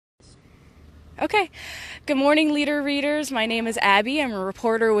Okay. Good morning, Leader readers. My name is Abby. I'm a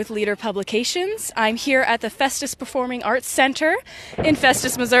reporter with Leader Publications. I'm here at the Festus Performing Arts Center in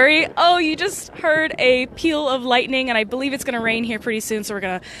Festus, Missouri. Oh, you just heard a peal of lightning, and I believe it's going to rain here pretty soon, so we're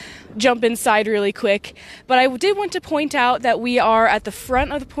going to jump inside really quick. But I did want to point out that we are at the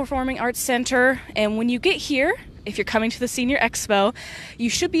front of the Performing Arts Center, and when you get here, if you're coming to the Senior Expo,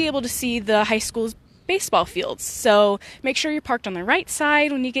 you should be able to see the high school's baseball fields. So make sure you're parked on the right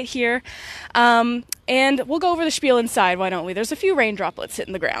side when you get here. And we'll go over the spiel inside, why don't we? There's a few rain droplets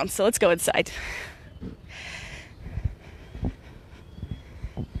hitting the ground, so let's go inside.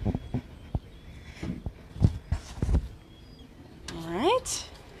 All right.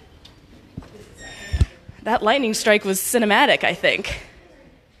 That lightning strike was cinematic, I think.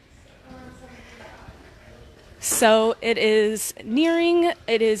 So it is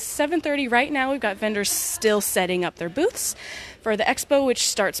 7:30 right now. We've got vendors still setting up their booths for the expo, which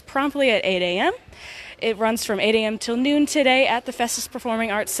starts promptly at 8 a.m. It runs from 8 a.m. till noon today at the Festus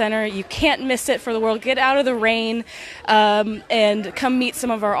Performing Arts Center. You can't miss it for the world. Get out of the rain and come meet some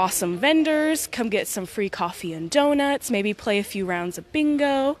of our awesome vendors. Come get some free coffee and donuts. Maybe play a few rounds of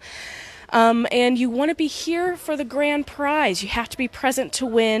bingo. And you want to be here for the grand prize. You have to be present to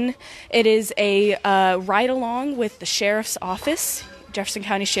win. It is a ride-along with the Sheriff's Office, Jefferson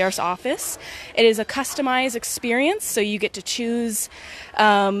County Sheriff's Office. It is a customized experience, so you get to choose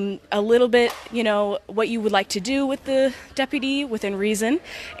a little bit, what you would like to do with the deputy within reason.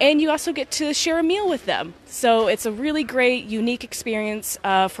 And you also get to share a meal with them. So it's a really great, unique experience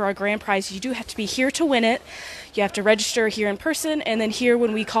for our grand prize. You do have to be here to win it. You have to register here in person and then here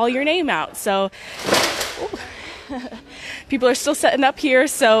when we call your name out. So people are still setting up here,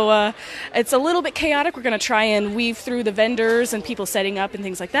 so it's a little bit chaotic. We're going to try and weave through the vendors and people setting up and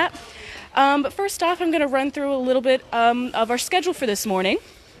things like that. But first off, I'm going to run through a little bit of our schedule for this morning.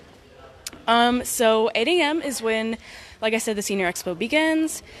 So 8 a.m. is when, like I said, the Senior Expo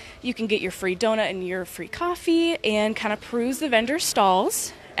begins. You can get your free donut and your free coffee and kind of peruse the vendor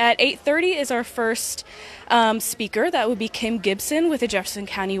stalls. At 8:30 is our first speaker. That would be Kim Gibson with the Jefferson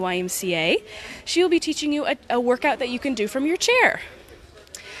County YMCA. She will be teaching you a workout that you can do from your chair.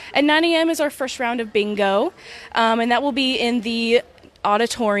 At 9 a.m. is our first round of bingo, and that will be in the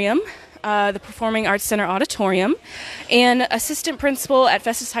auditorium, the Performing Arts Center auditorium. And Assistant Principal at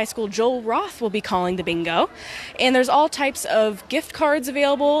Festus High School, Joel Roth, will be calling the bingo. And there's all types of gift cards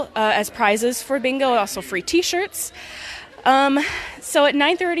available as prizes for bingo, and also free t-shirts. So at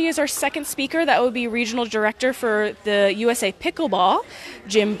 9:30 is our second speaker. That would be Regional Director for the USA Pickleball,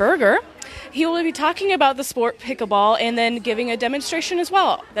 Jim Berger. He will be talking about the sport pickleball and then giving a demonstration as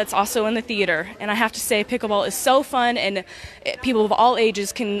well. That's also in the theater. And I have to say, pickleball is so fun, and people of all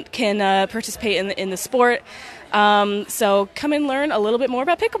ages can participate in the sport. So come and learn a little bit more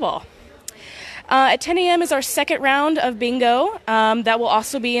about pickleball. At 10 a.m. is our second round of bingo. That will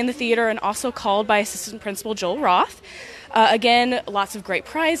also be in the theater and also called by Assistant Principal Joel Roth. Again, lots of great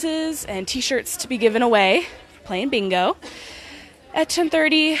prizes and t-shirts to be given away for playing bingo. At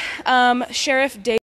 10:30, Sheriff Dave